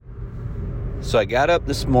So I got up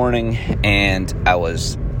this morning and I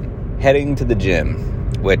was heading to the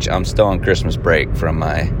gym, which I'm still on Christmas break from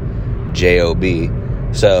my job.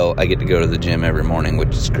 So I get to go to the gym every morning, which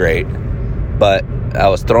is great. But I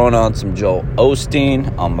was throwing on some Joel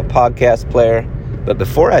Osteen on my podcast player. But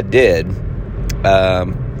before I did,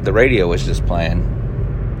 the radio was just playing,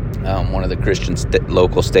 one of the Christian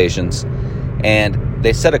local stations. And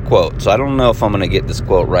they said a quote. So I don't know if I'm going to get this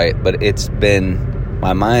quote right, but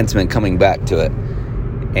my mind's been coming back to it.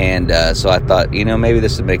 And so I thought, maybe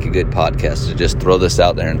this would make a good podcast to just throw this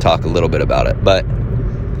out there and talk a little bit about it. But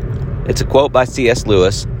it's a quote by C.S.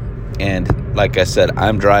 Lewis. And like I said,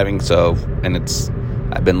 I'm driving,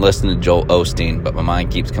 I've been listening to Joel Osteen, but my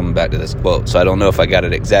mind keeps coming back to this quote. So I don't know if I got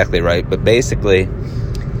it exactly right. But basically,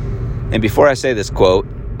 and before I say this quote,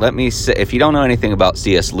 let me say, if you don't know anything about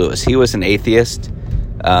C.S. Lewis, he was an atheist.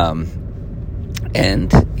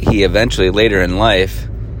 And he eventually, later in life,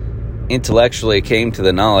 intellectually came to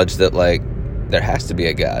the knowledge that, there has to be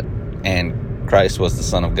a God. And Christ was the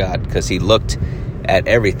Son of God, because he looked at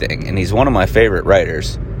everything. And he's one of my favorite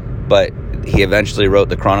writers. But he eventually wrote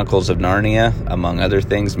the Chronicles of Narnia, among other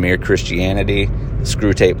things, Mere Christianity, the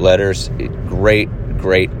Screwtape Letters. Great,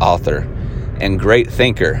 great author and great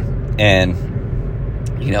thinker. And,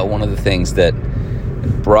 one of the things that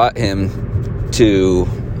brought him to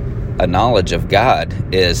a knowledge of God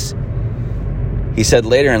is, he said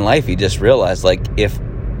later in life he just realized, if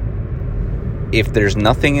there's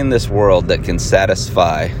nothing in this world that can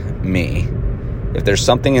satisfy me, if there's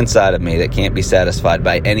something inside of me that can't be satisfied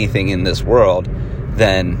by anything in this world,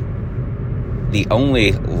 then the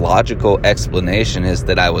only logical explanation is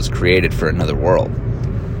that I was created for another world.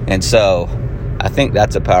 And so I think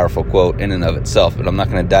that's a powerful quote in and of itself, but I'm not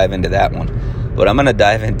going to dive into that one. What I'm going to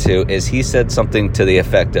dive into is, he said something to the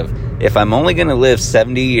effect of, if I'm only going to live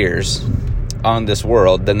 70 years on this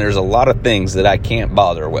world, then there's a lot of things that I can't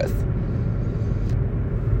bother with.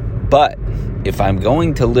 But if I'm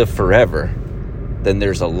going to live forever, then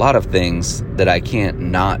there's a lot of things that I can't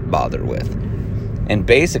not bother with. And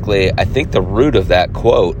basically, I think the root of that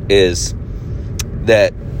quote is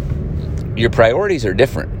that your priorities are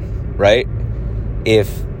different, right?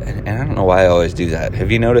 And I don't know why I always do that.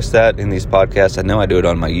 Have you noticed that in these podcasts? I know I do it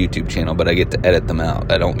on my YouTube channel, but I get to edit them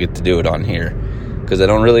out. I don't get to do it on here because I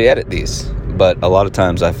don't really edit these. But a lot of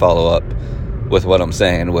times I follow up with what I'm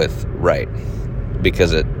saying with right,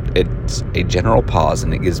 because it's a general pause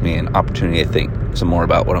and it gives me an opportunity to think some more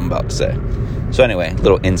about what I'm about to say. So anyway, a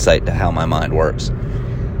little insight to how my mind works.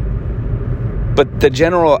 But the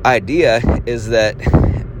general idea is that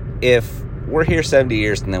if we're here 70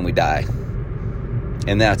 years and then we die,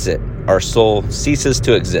 and that's it, our soul ceases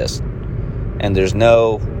to exist, and there's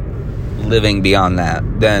no living beyond that,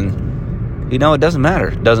 then, it doesn't matter.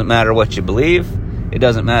 It doesn't matter what you believe. It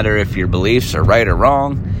doesn't matter if your beliefs are right or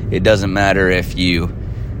wrong. It doesn't matter if you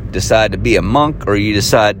decide to be a monk or you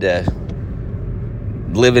decide to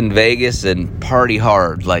live in Vegas and party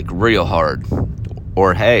hard, real hard.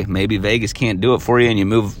 Or, hey, maybe Vegas can't do it for you and you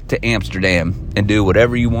move to Amsterdam and do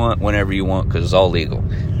whatever you want, whenever you want, because it's all legal.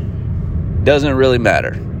 Doesn't really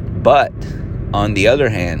matter. But on the other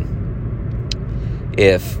hand,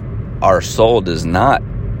 if our soul does not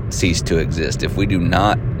cease to exist, if we do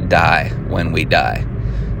not die when we die,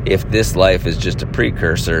 if this life is just a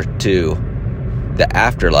precursor to the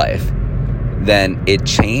afterlife, then it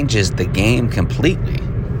changes the game completely.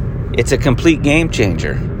 It's a complete game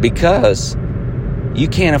changer, because you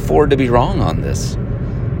can't afford to be wrong on this.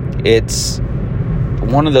 It's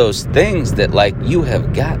one of those things that you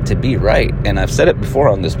have got to be right. And I've said it before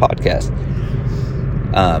on this podcast.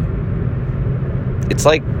 It's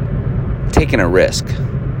like taking a risk,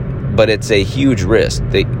 but it's a huge risk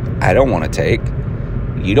that I don't want to take.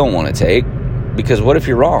 You don't want to take, because what if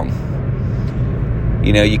you're wrong?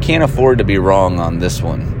 You can't afford to be wrong on this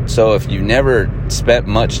one. So if you've never spent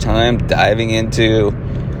much time diving into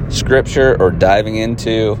scripture or diving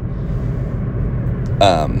into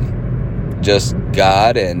just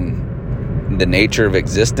God and the nature of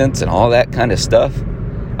existence and all that kind of stuff,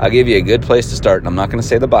 I'll give you a good place to start. And I'm not going to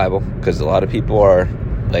say the Bible, because a lot of people are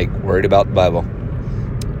worried about the Bible.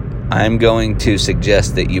 I'm going to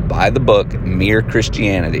suggest that you buy the book Mere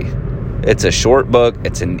Christianity. It's a short book.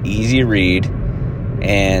 It's an easy read,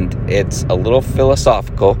 and it's a little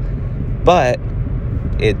philosophical, but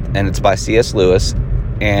it's by C.S. Lewis,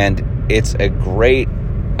 and it's a great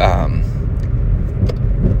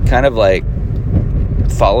kind of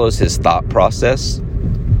follows his thought process,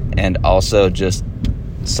 and also just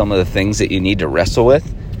some of the things that you need to wrestle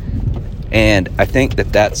with. And I think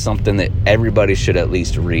that that's something that everybody should at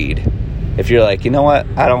least read. If you're like, you know what,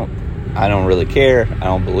 I don't really care, I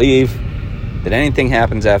don't believe, that anything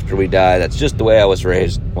happens after we die, that's just the way I was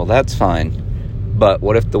raised. Well, that's fine. But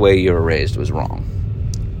what if the way you were raised was wrong?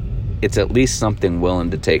 It's at least something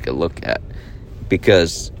willing to take a look at,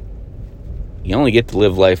 because you only get to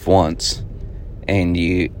live life once, and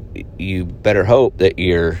you better hope that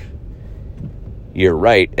you're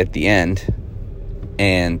right at the end.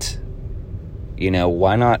 And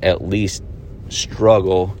why not at least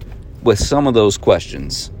struggle with some of those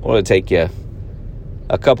questions? Or it'll take you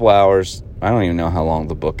a couple hours. I don't even know how long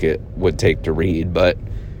the book it would take to read, but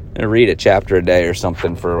read a chapter a day or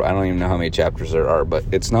something for, I don't even know how many chapters there are, but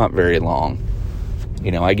it's not very long.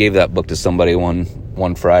 I gave that book to somebody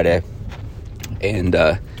one Friday, and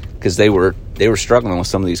because they were struggling with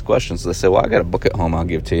some of these questions. They said, well, I got a book at home, I'll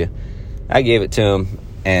give it to you. I gave it to them,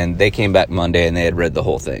 and they came back Monday and they had read the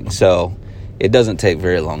whole thing. So it doesn't take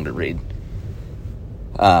very long to read.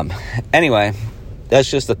 Anyway, that's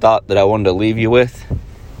just a thought that I wanted to leave you with.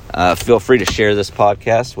 Feel free to share this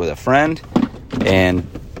podcast with a friend, and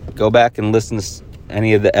go back and listen to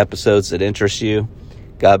any of the episodes that interest you.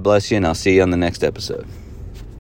 God bless you, and I'll see you on the next episode.